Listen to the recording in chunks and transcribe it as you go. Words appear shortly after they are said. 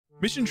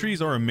Mission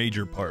trees are a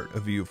major part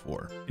of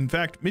EU4. In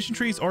fact, mission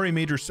trees are a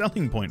major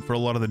selling point for a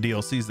lot of the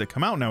DLCs that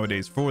come out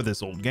nowadays for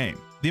this old game.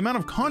 The amount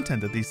of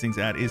content that these things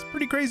add is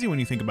pretty crazy when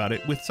you think about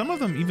it, with some of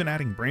them even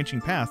adding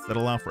branching paths that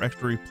allow for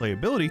extra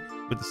replayability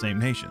with the same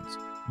nations.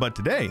 But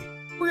today,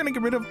 we're going to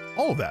get rid of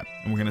all of that,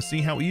 and we're going to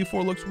see how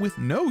EU4 looks with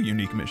no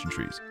unique mission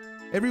trees.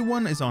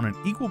 Everyone is on an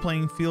equal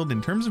playing field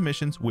in terms of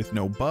missions with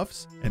no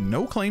buffs and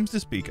no claims to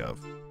speak of.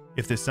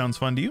 If this sounds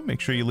fun to you,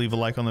 make sure you leave a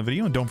like on the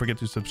video and don't forget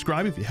to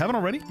subscribe if you haven't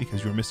already,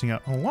 because you're missing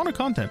out on a lot of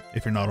content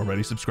if you're not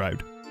already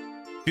subscribed.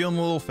 Feeling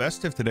a little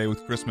festive today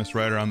with Christmas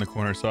right around the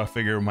corner, so I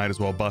figure we might as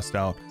well bust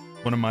out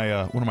one of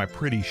my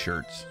pretty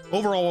shirts.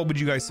 Overall, what would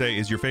you guys say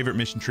is your favorite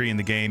mission tree in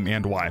the game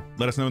and why?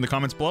 Let us know in the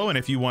comments below, and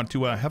if you want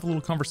to have a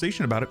little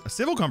conversation about it, a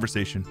civil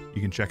conversation,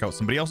 you can check out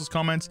somebody else's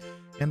comments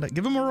and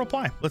give them a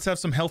reply. Let's have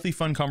some healthy,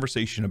 fun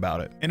conversation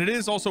about it. And it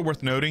is also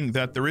worth noting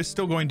that there is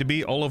still going to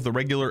be all of the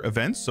regular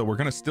events, so we're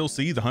going to still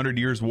see the 100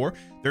 Years War.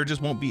 There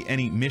just won't be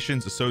any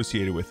missions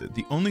associated with it.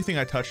 The only thing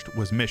I touched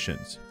was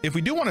missions. If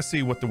we do want to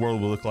see what the world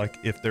will look like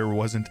if there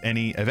wasn't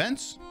any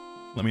events,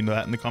 let me know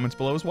that in the comments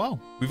below as well.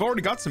 We've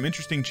already got some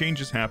interesting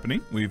changes happening.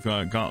 We've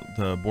got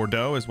the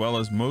Bordeaux, as well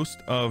as most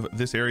of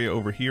this area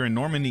over here in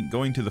Normandy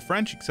going to the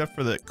French, except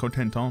for the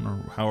Cotentin,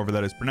 or however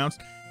that is pronounced.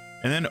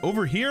 And then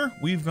over here,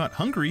 we've got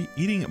Hungary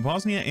eating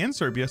Bosnia and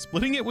Serbia,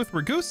 splitting it with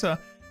Ragusa,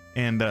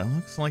 and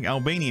looks like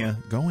Albania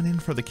going in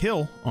for the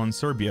kill on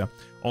Serbia.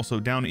 Also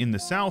down in the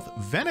south,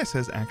 Venice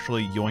has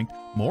actually yoinked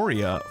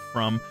Moria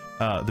from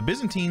the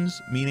Byzantines,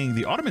 meaning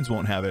the Ottomans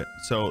won't have it.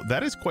 So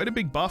that is quite a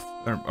big buff,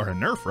 or a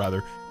nerf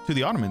rather, to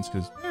the Ottomans,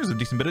 because there's a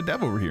decent bit of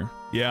dev over here.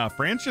 Yeah,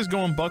 France just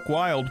going buck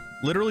wild,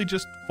 literally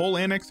just full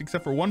annex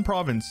except for one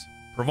province,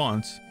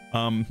 Provence.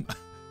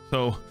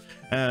 So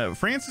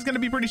France is going to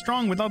be pretty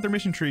strong without their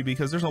mission tree,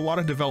 because there's a lot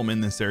of development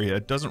in this area.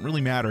 It doesn't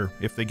really matter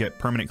if they get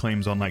permanent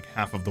claims on like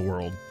half of the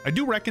world. I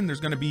do reckon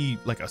there's going to be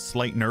like a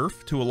slight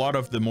nerf to a lot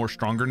of the more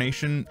stronger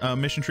nation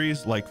mission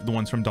trees, like the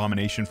ones from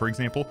Domination, for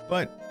example,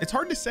 but it's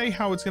hard to say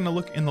how it's going to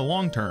look in the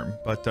long term.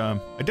 But I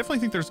definitely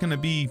think there's going to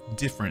be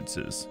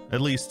differences. At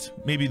least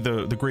maybe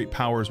the great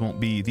powers won't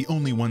be the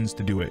only ones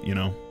to do it, you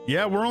know?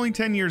 Yeah, we're only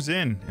 10 years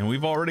in and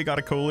we've already got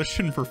a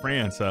coalition for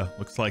France.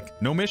 Looks like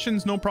no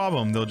missions, no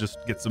problem. They'll just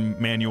get some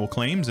manual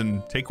claims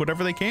and take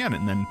whatever they can,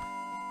 and then,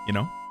 you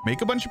know,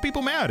 make a bunch of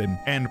people mad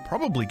and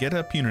probably get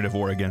a punitive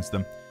war against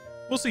them.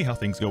 We'll see how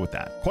things go with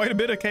that. Quite a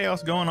bit of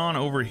chaos going on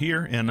over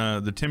here in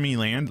the Timmy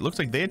land. It looks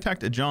like they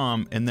attacked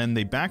Ajam and then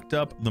they backed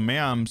up the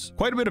Mams.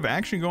 Quite a bit of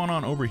action going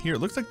on over here. It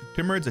looks like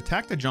the Timurids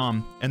attacked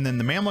Ajam and then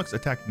the Mamluks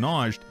attacked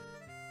Najd,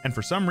 and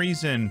for some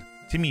reason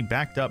Timmy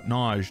backed up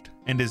Najd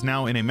and is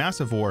now in a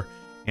massive war,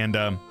 and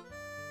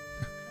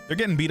they're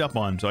getting beat up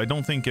on. So I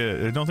don't think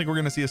we're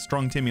going to see a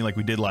strong Timmy like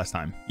we did last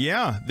time.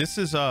 Yeah, this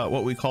is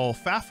what we call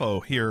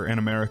FAFO here in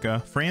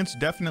America. France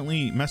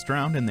definitely messed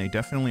around, and they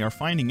definitely are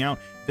finding out.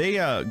 They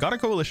got a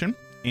coalition,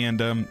 and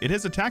it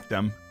has attacked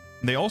them.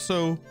 They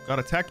also got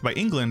attacked by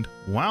England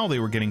while they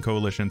were getting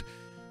coalitioned.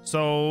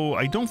 So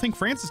I don't think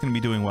France is going to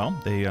be doing well.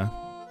 They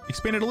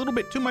expanded a little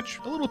bit too much,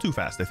 a little too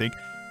fast, I think.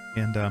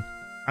 And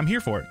I'm here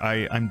for it.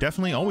 I'm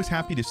definitely always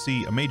happy to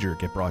see a major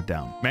get brought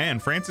down. Man,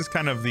 France is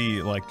kind of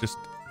the, like, just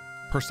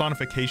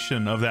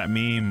personification of that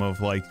meme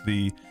of like the,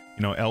 you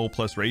know, L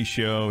plus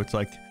ratio. It's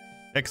like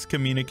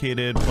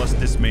excommunicated plus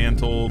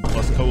dismantled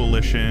plus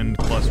coalition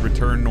plus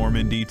return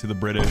Normandy to the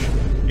British.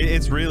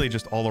 It's really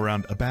just all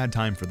around a bad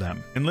time for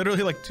them. And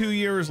literally like 2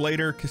 years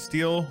later,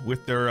 Castile,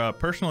 with their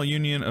personal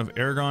union of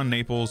Aragon,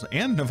 Naples,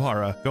 and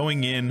Navarra,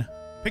 going in,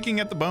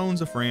 picking at the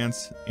bones of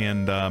France,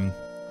 and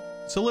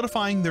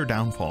solidifying their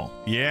downfall.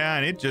 Yeah,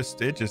 and it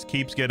just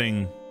keeps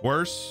getting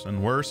worse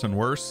and worse and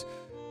worse.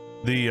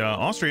 The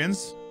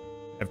Austrians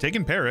have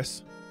taken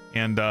Paris,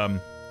 and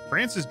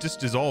France is just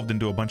dissolved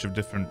into a bunch of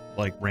different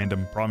like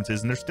random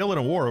provinces, and they're still in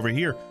a war over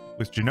here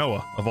with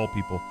Genoa of all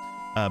people.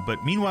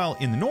 But meanwhile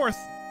in the north,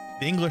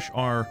 the English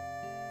are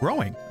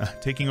growing,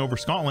 taking over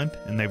Scotland,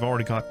 and they've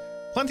already got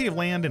plenty of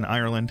land in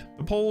Ireland.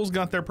 The Poles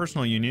got their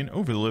personal union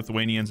over the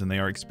Lithuanians, and they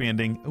are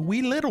expanding a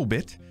wee little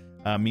bit.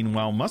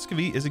 Meanwhile,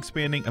 Muscovy is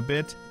expanding a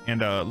bit,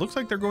 and looks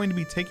like they're going to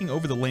be taking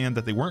over the land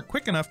that they weren't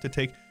quick enough to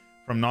take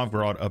from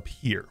Novgorod up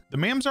here. The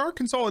Mams are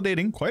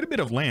consolidating quite a bit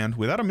of land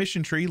without a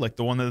mission tree like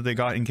the one that they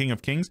got in King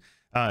of Kings.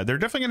 They're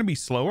definitely going to be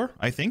slower,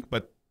 I think,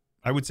 but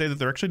I would say that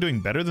they're actually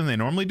doing better than they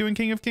normally do in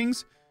King of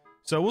Kings.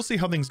 So we'll see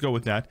how things go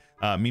with that.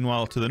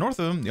 Meanwhile, to the north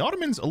of them, the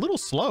Ottomans a little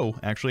slow,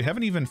 actually.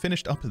 Haven't even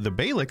finished up the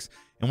Beyliks,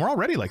 and we're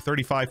already like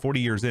 35, 40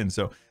 years in.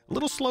 So a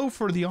little slow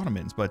for the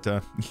Ottomans, but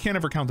you can't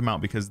ever count them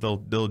out because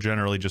they'll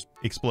generally just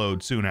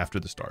explode soon after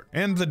the start.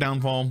 And the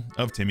downfall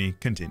of Timmy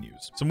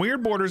continues. Some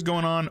weird borders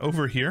going on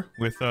over here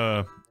with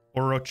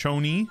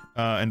Orochoni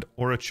and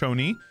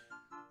Orochoni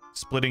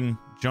splitting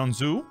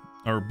Jiangsu,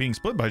 or being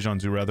split by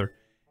Jiangsu rather.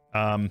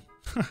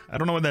 I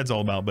don't know what that's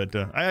all about, but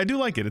I do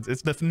like it.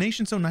 It's the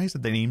nation so nice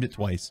that they named it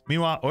twice.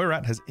 Meanwhile,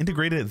 Oirat has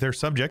integrated their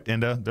subject,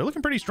 and they're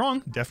looking pretty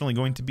strong. Definitely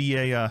going to be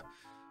a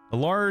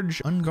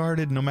large,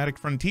 unguarded nomadic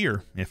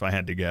frontier, if I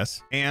had to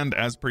guess. And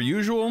as per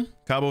usual,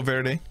 Cabo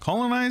Verde,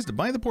 colonized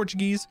by the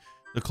Portuguese,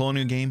 the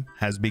colonial game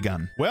has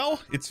begun.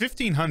 Well, it's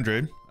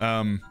 1500.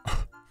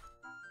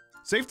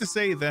 Safe to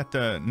say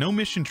that no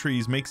mission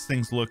trees makes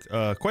things look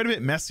quite a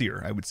bit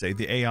messier, I would say.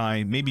 The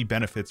AI maybe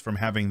benefits from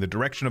having the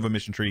direction of a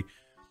mission tree.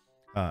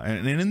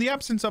 And in the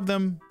absence of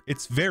them,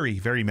 it's very,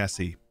 very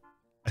messy.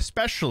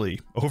 Especially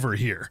over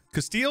here.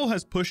 Castile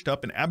has pushed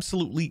up and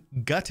absolutely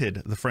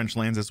gutted the French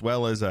lands as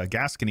well as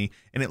Gascony,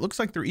 and it looks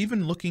like they're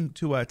even looking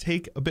to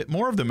take a bit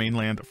more of the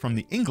mainland from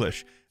the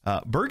English.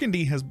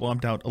 Burgundy has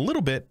blobbed out a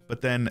little bit,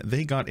 but then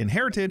they got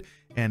inherited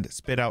and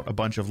spit out a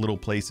bunch of little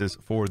places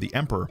for the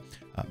Emperor.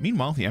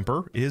 Meanwhile, the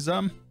Emperor is,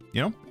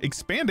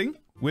 expanding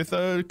with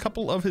a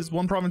couple of his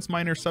one province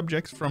minor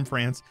subjects from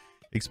France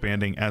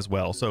expanding as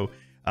well. So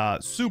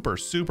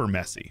super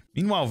messy.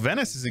 Meanwhile,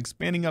 Venice is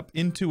expanding up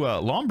into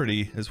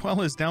Lombardy as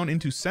well as down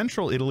into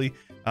central Italy.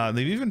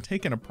 They've even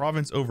taken a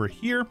province over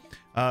here.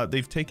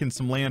 They've taken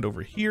some land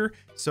over here.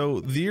 So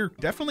they're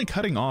definitely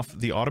cutting off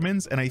the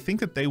Ottomans, and I think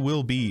that they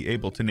will be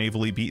able to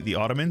navally beat the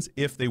Ottomans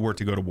if they were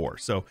to go to war.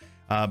 So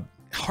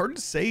hard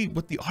to say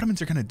what the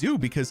Ottomans are going to do,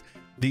 because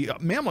the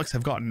Mamluks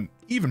have gotten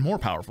even more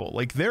powerful.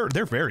 Like they're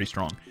very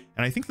strong,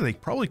 and I think that they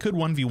probably could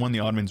 1v1 the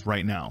Ottomans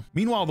right now.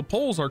 Meanwhile, the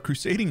Poles are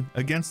crusading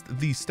against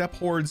the steppe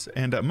hordes,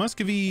 and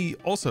Muscovy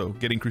also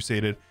getting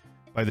crusaded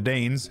by the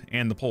Danes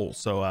and the Poles.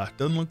 So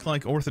doesn't look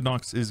like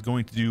Orthodox is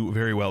going to do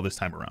very well this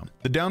time around.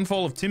 The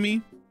downfall of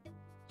Timmy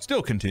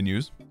still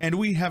continues, and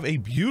we have a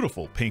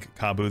beautiful pink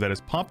Kabu that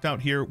has popped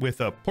out here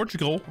with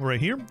Portugal right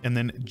here, and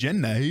then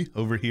Jennai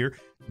over here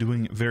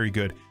doing very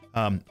good.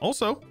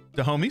 Also,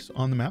 the homies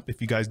on the map,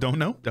 if you guys don't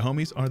know, the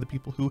homies are the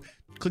people who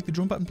click the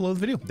join button below the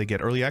video. They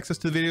get early access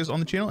to the videos on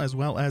the channel, as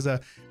well as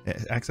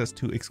access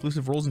to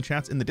exclusive roles and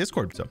chats in the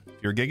Discord. So if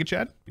you're a Giga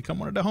Chad, become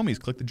one of the homies,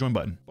 click the join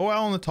button. Oh,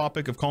 while on the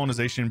topic of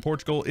colonization,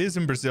 Portugal is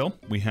in Brazil.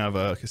 We have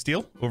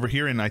Castile over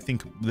here, and I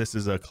think this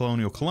is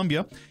colonial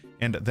Colombia,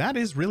 and that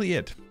is really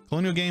it.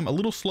 Colonial game a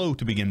little slow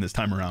to begin this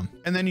time around.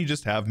 And then you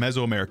just have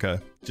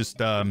Mesoamerica, just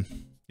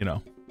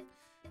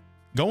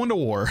going to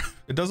war.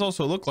 It does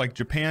also look like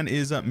Japan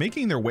is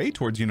making their way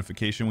towards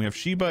unification. We have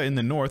Shiba in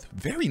the north,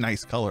 very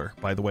nice color,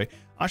 by the way.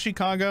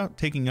 Ashikaga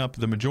taking up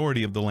the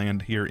majority of the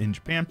land here in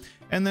Japan,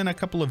 and then a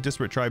couple of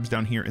disparate tribes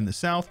down here in the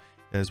south,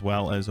 as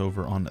well as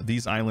over on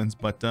these islands.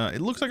 But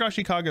it looks like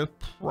Ashikaga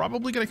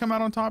probably going to come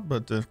out on top,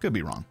 but could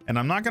be wrong. And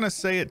I'm not going to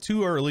say it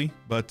too early,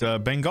 but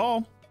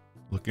Bengal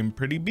looking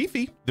pretty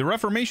beefy. The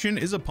Reformation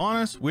is upon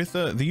us with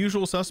the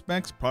usual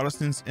suspects,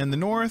 Protestants in the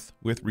north,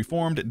 with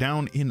Reformed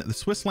down in the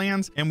Swiss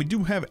lands, and we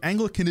do have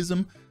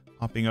Anglicanism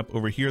popping up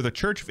over here, the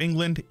Church of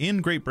England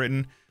in Great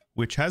Britain,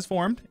 which has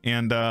formed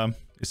and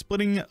is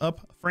splitting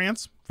up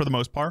France for the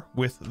most part,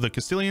 with the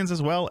Castilians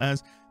as well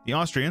as the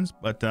Austrians,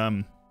 but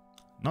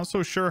not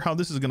so sure how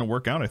this is going to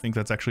work out. I think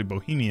that's actually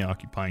Bohemia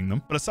occupying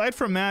them. But aside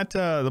from that,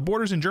 the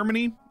borders in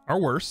Germany are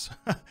worse.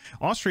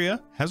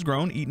 Austria has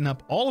grown, eaten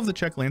up all of the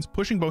Czech lands,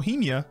 pushing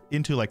Bohemia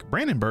into like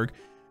Brandenburg,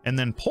 and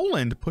then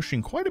Poland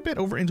pushing quite a bit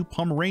over into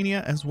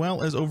Pomerania, as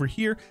well as over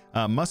here.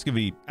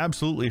 Muscovy,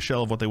 absolutely a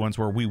shell of what they once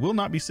were. We will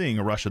not be seeing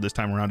a Russia this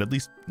time around, at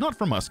least not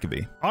from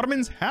Muscovy.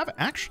 Ottomans have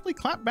actually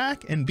clapped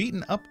back and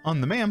beaten up on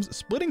the Mams,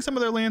 splitting some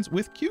of their lands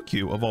with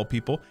QQ of all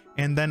people.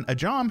 And then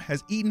Ajam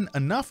has eaten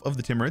enough of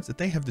the Timurids that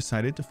they have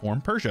decided to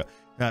form Persia.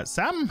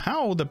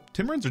 Somehow the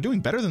Timurids are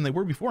doing better than they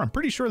were before. I'm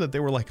pretty sure that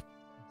they were like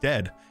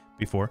dead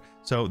before,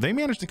 so they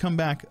managed to come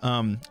back.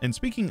 And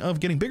speaking of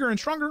getting bigger and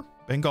stronger,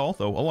 Bengal,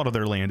 though a lot of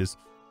their land is,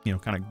 you know,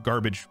 kind of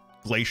garbage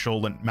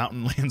glacial and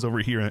mountain lands over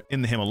here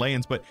in the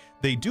Himalayas, but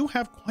they do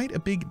have quite a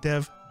big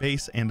dev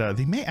base, and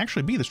they may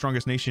actually be the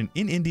strongest nation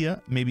in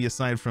India, maybe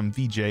aside from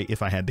VJ,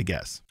 if I had to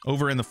guess.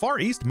 Over in the far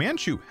east,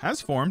 Manchu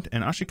has formed,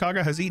 and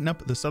Ashikaga has eaten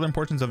up the southern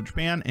portions of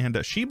Japan,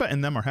 and Shiba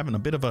and them are having a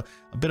bit of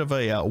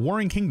a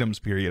warring kingdoms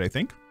period, I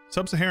think.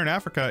 Sub-Saharan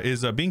Africa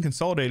is being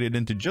consolidated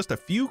into just a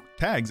few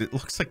tags. It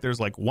looks like there's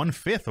like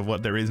 1/5 of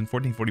what there is in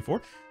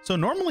 1444. So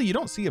normally you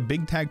don't see a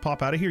big tag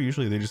pop out of here.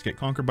 Usually they just get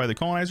conquered by the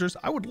colonizers.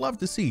 I would love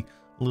to see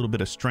a little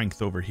bit of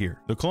strength over here.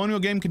 The colonial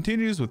game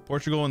continues with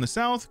Portugal in the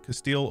south,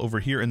 Castile over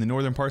here in the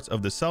northern parts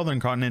of the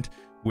southern continent,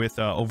 with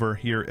over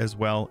here as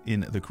well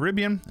in the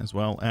Caribbean, as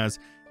well as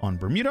on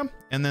Bermuda.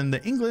 And then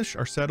the English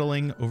are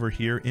settling over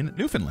here in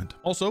Newfoundland.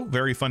 Also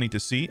very funny to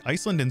see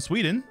Iceland and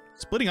Sweden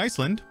splitting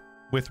Iceland,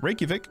 with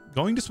Reykjavik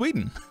going to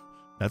Sweden.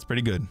 That's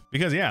pretty good,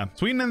 because yeah,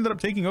 Sweden ended up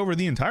taking over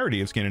the entirety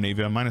of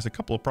Scandinavia, minus a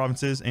couple of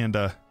provinces and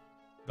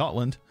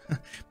Gotland.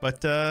 But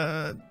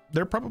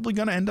they're probably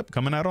going to end up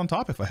coming out on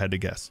top, if I had to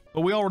guess.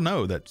 But we all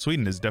know that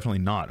Sweden is definitely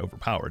not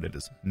overpowered. It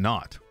is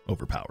not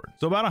overpowered.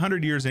 So about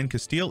 100 years in,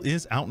 Castile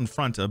is out in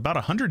front, about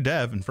 100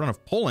 dev in front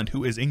of Poland,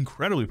 who is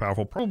incredibly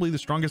powerful, probably the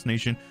strongest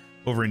nation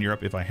over in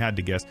Europe, if I had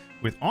to guess,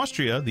 with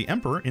Austria, the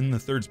Emperor, in the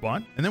 3rd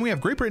spot. And then we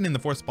have Great Britain in the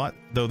 4th spot,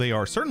 though they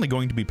are certainly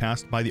going to be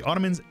passed by the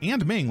Ottomans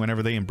and Ming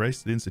whenever they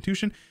embrace the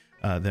institution.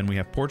 Then we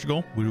have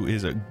Portugal, who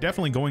is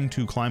definitely going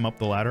to climb up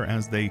the ladder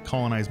as they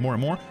colonize more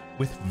and more,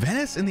 with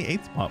Venice in the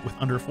 8th spot with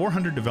under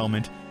 400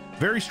 development.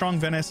 Very strong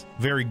Venice,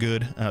 very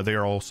good. They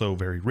are also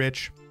very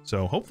rich.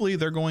 So hopefully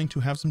they're going to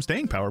have some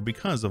staying power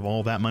because of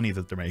all that money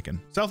that they're making.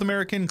 South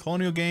American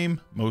colonial game,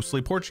 mostly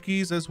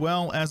Portuguese as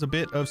well as a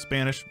bit of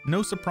Spanish.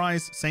 No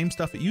surprise, same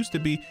stuff it used to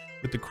be,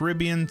 with the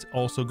Caribbeans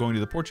also going to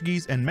the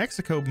Portuguese and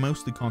Mexico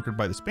mostly conquered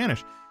by the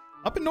Spanish.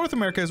 Up in North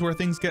America is where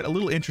things get a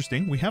little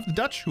interesting. We have the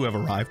Dutch who have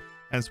arrived,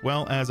 as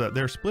well as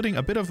they're splitting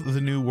a bit of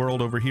the new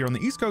world over here on the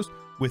East Coast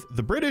with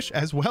the British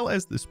as well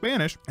as the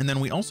Spanish. And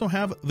then we also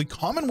have the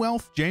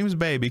Commonwealth James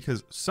Bay,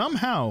 because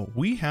somehow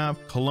we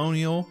have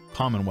colonial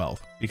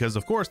Commonwealth, because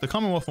of course the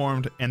Commonwealth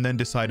formed and then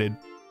decided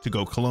to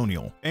go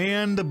colonial.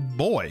 And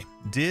boy,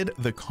 did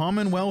the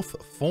Commonwealth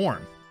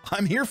form.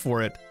 I'm here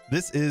for it.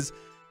 This is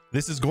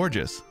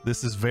gorgeous.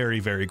 This is very,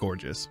 very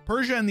gorgeous.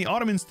 Persia and the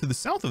Ottomans to the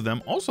south of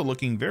them also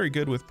looking very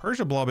good, with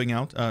Persia blobbing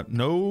out.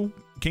 No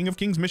King of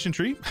Kings mission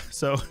tree.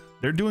 So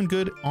they're doing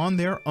good on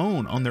their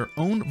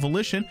own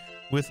volition,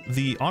 with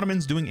the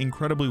Ottomans doing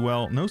incredibly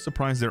well. No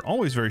surprise, they're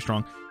always very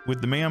strong,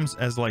 with the Mams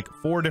as like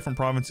 4 different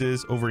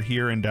provinces over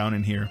here and down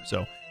in here.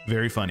 So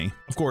very funny.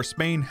 Of course,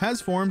 Spain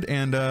has formed,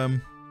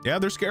 and yeah,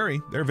 they're scary.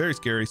 They're very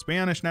scary.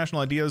 Spanish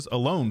national ideas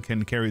alone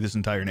can carry this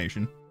entire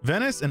nation.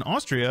 Venice and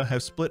Austria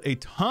have split a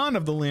ton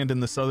of the land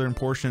in the southern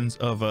portions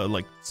of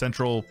like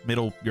Central,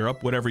 Middle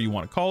Europe, whatever you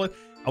want to call it.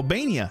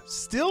 Albania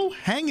still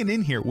hanging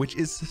in here, which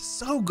is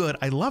so good.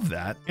 I love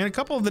that. And a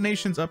couple of the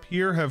nations up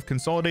here have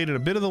consolidated a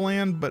bit of the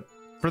land, but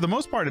for the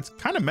most part, it's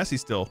kind of messy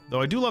still, though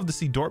I do love to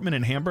see Dortmund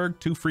and Hamburg,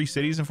 2 free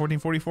cities in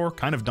 1444,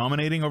 kind of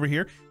dominating over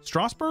here.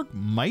 Strasbourg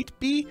might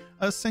be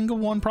a single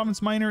 1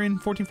 province minor in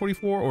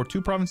 1444, or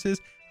 2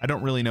 provinces. I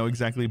don't really know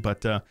exactly,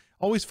 but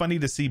always funny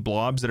to see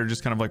blobs that are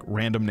just kind of like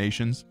random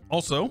nations.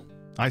 Also,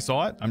 I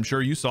saw it, I'm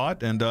sure you saw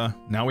it, and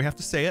now we have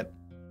to say it.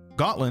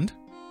 Gotland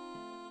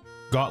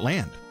got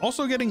land.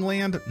 Also getting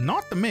land,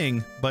 not the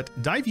Ming, but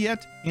Dai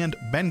Viet and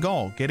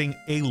Bengal getting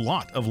a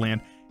lot of land.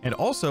 And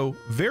also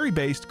very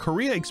based,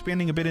 Korea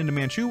expanding a bit into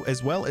Manchu,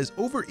 as well as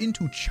over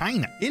into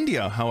China.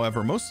 India,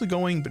 however, mostly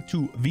going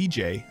to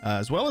Vijay,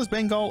 as well as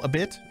Bengal a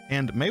bit,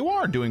 and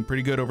Mewar doing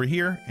pretty good over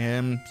here.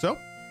 And so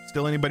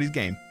still anybody's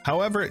game.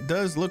 However, it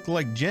does look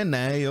like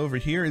Chennai over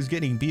here is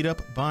getting beat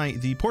up by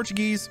the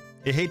Portuguese.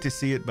 You hate to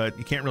see it, but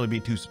you can't really be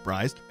too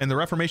surprised. And the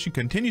Reformation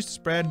continues to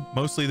spread,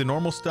 mostly the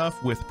normal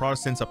stuff, with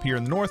Protestants up here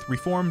in the north,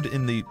 Reformed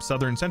in the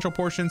southern central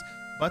portions.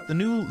 But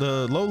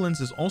the lowlands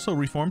is also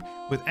reformed,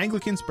 with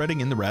Anglican spreading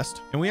in the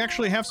rest. And we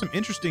actually have some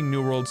interesting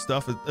New World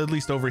stuff, at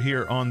least over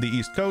here on the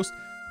East Coast.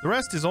 The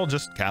rest is all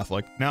just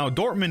Catholic. Now,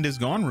 Dortmund is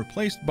gone,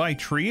 replaced by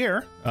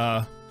Trier.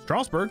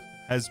 Strasbourg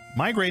has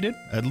migrated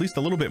at least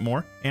a little bit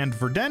more, and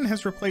Verden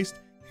has replaced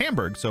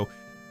Hamburg. So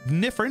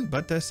different,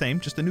 but the same,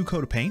 just a new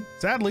coat of paint.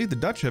 Sadly, the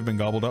Dutch have been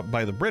gobbled up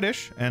by the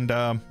British, and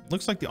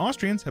looks like the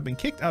Austrians have been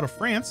kicked out of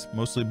France,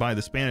 mostly by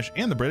the Spanish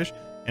and the British,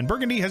 and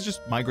Burgundy has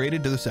just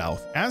migrated to the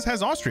south, as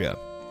has Austria,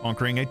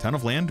 conquering a ton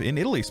of land in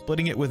Italy,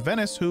 splitting it with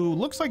Venice, who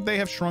looks like they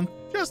have shrunk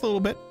just a little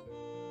bit.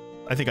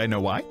 I think I know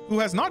why. Who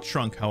has not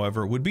shrunk,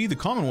 however, would be the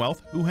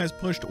Commonwealth, who has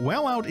pushed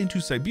well out into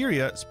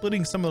Siberia,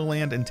 splitting some of the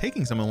land and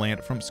taking some of the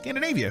land from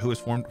Scandinavia, who is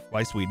formed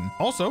by Sweden.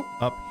 Also,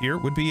 up here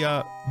would be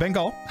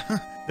Bengal.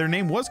 Their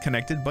name was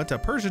connected, but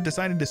Persia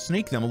decided to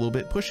snake them a little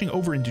bit, pushing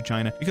over into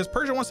China, because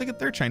Persia wants to get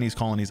their Chinese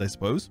colonies, I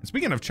suppose. And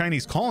speaking of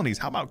Chinese colonies,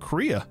 how about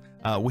Korea?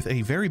 With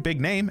a very big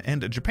name,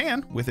 and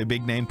Japan with a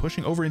big name,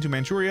 pushing over into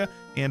Manchuria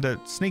and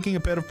snaking a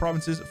bit of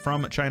provinces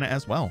from China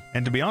as well.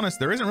 And to be honest,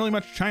 there isn't really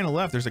much China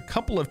left. There's a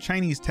couple of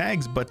Chinese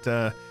tags, but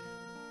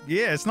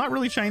yeah, it's not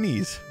really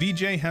Chinese.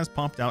 Vijay has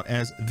popped out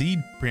as the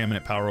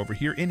preeminent power over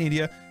here in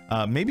India.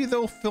 Maybe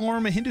they'll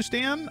form a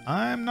Hindustan.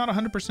 I'm not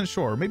 100%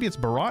 sure. Maybe it's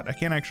Bharat. I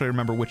can't actually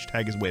remember which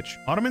tag is which.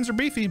 Ottomans are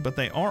beefy, but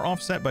they are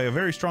offset by a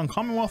very strong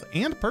Commonwealth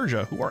and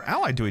Persia, who are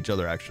allied to each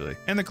other, actually.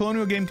 And the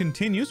colonial game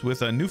continues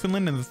with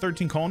Newfoundland and the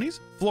 13 colonies,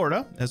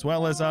 Florida, as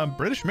well as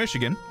British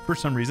Michigan, for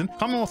some reason.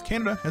 Commonwealth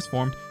Canada has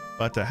formed,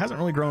 but hasn't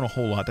really grown a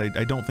whole lot.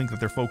 I don't think that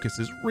their focus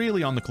is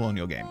really on the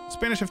colonial game.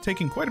 Spanish have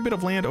taken quite a bit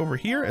of land over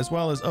here, as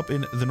well as up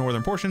in the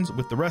northern portions,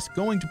 with the rest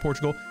going to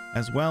Portugal,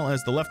 as well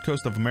as the left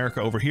coast of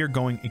America over here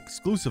going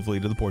exclusively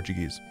to the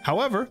Portuguese.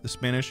 However, the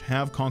Spanish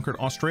have conquered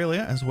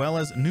Australia as well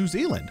as New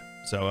Zealand.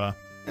 So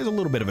there's a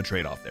little bit of a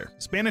trade-off there.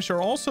 Spanish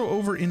are also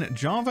over in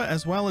Java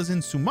as well as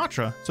in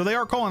Sumatra, so they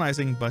are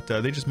colonizing, but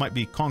they just might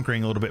be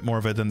conquering a little bit more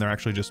of it than they're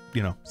actually just,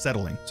 you know,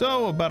 settling.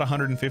 So about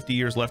 150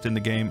 years left in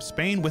the game.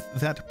 Spain with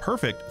that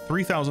perfect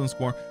 3,000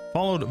 score,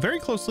 followed very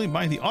closely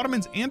by the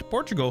Ottomans and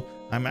Portugal.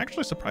 I'm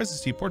actually surprised to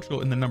see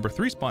Portugal in the number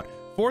 3 spot.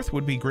 4th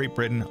would be Great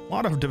Britain. A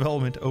lot of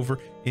development over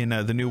in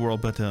the New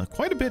World, but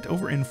quite a bit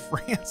over in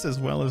France as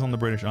well as on the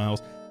British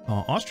Isles.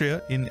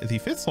 Austria in the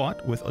 5th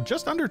slot with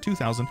just under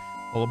 2,000,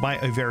 followed by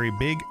a very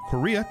big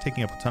Korea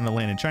taking up a ton of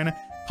land in China.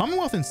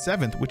 Commonwealth in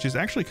 7th, which is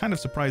actually kind of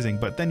surprising,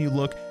 but then you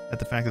look at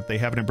the fact that they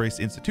haven't embraced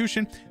the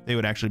institution, they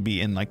would actually be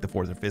in like the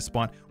 4th or 5th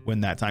spot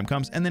when that time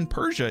comes. And then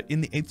Persia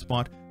in the 8th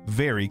spot,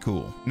 very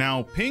cool.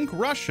 Now, Pink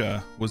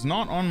Russia was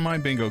not on my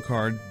bingo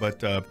card,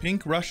 but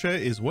Pink Russia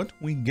is what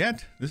we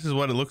get. This is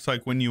what it looks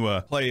like when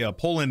you play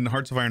Poland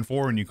Hearts of Iron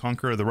 4 and you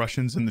conquer the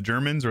Russians and the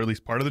Germans, or at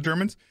least part of the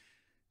Germans.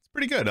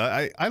 pretty good.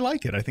 I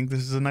like it. I think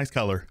this is a nice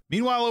color.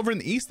 Meanwhile, over in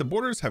the east, the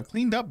borders have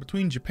cleaned up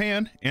between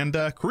Japan and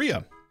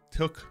Korea.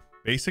 Took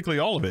basically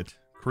all of it.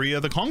 Korea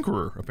the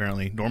Conqueror,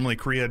 apparently. Normally,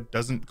 Korea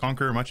doesn't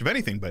conquer much of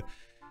anything, but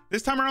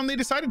this time around they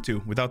decided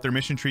to, without their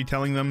mission tree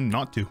telling them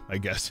not to, I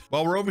guess.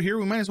 While we're over here,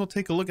 we might as well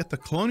take a look at the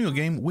colonial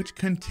game, which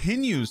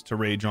continues to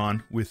rage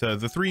on with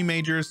the three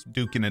majors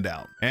duking it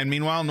out. And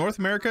meanwhile, North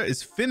America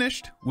is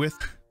finished with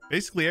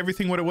basically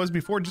everything what it was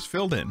before, just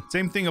filled in.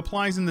 Same thing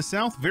applies in the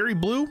south, very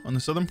blue on the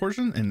southern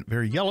portion and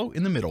very yellow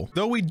in the middle.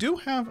 Though we do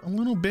have a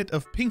little bit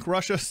of pink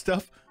Russia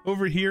stuff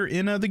over here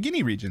in the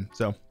Guinea region.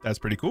 So that's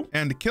pretty cool.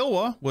 And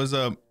Kilwa was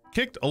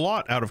kicked a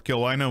lot out of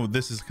Kilwa. I know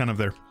this is kind of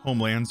their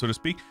homeland, so to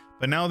speak,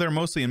 but now they're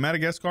mostly in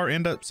Madagascar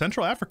and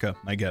Central Africa,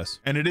 I guess.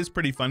 And it is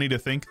pretty funny to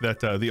think that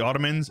the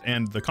Ottomans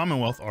and the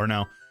Commonwealth are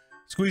now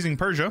squeezing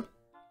Persia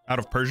out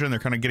of Persia, and they're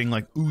kind of getting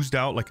like oozed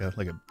out like a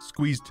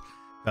squeezed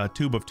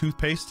tube of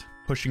toothpaste,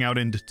 pushing out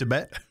into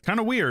Tibet. Kind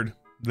of weird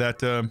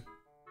that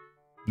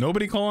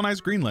nobody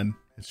colonized Greenland.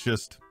 It's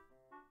just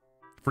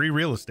free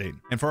real estate.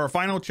 And for our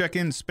final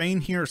check-in,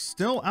 Spain here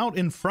still out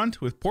in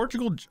front with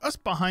Portugal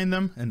just behind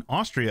them, and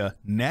Austria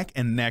neck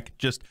and neck,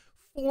 just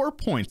 4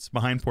 points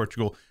behind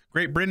Portugal.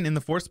 Great Britain in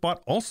the 4th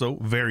spot, also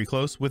very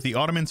close, with the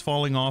Ottomans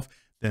falling off.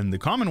 Then the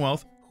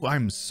Commonwealth, who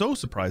I'm so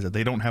surprised that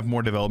they don't have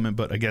more development,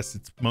 but I guess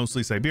it's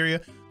mostly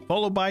Siberia,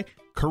 followed by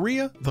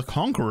Korea the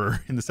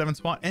Conqueror in the 7th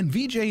spot, and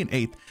VJ in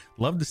 8th.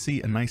 Love to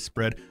see a nice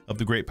spread of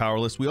the great power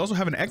list. We also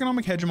have an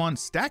economic hegemon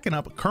stacking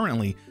up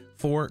currently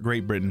for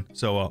Great Britain.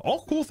 So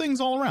all cool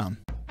things all around.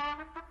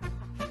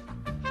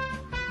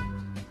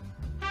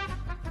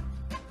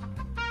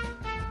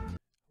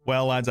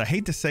 Well, lads, I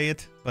hate to say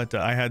it, but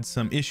I had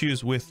some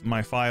issues with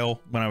my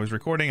file when I was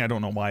recording. I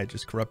don't know why, I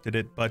just corrupted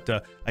it, but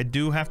I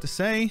do have to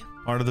say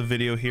part of the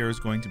video here is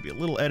going to be a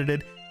little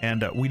edited,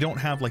 and we don't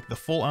have like the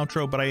full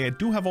outro, but I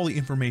do have all the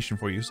information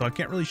for you, so I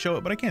can't really show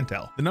it, but I can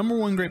tell. The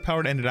 #1 great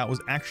power to end it out was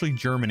actually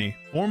Germany,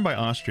 formed by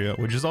Austria,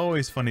 which is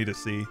always funny to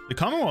see. The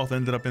Commonwealth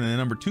ended up in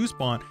the #2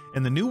 spot,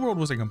 and the New World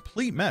was a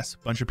complete mess.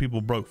 A bunch of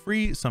people broke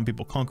free, some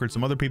people conquered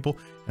some other people,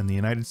 and the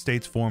United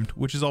States formed,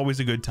 which is always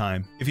a good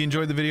time. If you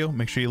enjoyed the video,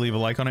 make sure you leave a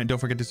like on it, and don't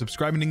forget to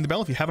subscribe and ding the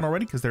bell if you haven't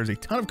already, because there's a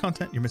ton of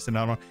content you're missing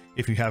out on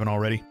if you haven't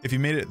already. If you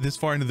made it this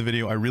far into the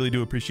video, I really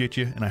do appreciate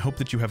you, and I hope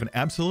that you have an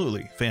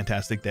absolutely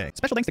fantastic day.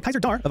 Special thanks to Kaiser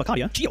Dar of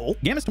Acadia, Sheol,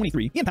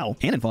 Gammas23, Ian Powell,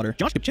 Hannon Fodder,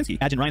 Josh Kopczynski,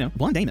 Agent Rhino,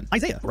 Blonde Damon,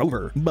 Isaiah,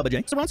 Rover, Bubba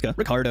J, Saranska,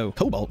 Ricardo,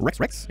 Cobalt,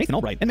 Rex, Nathan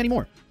Albright, and many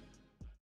more.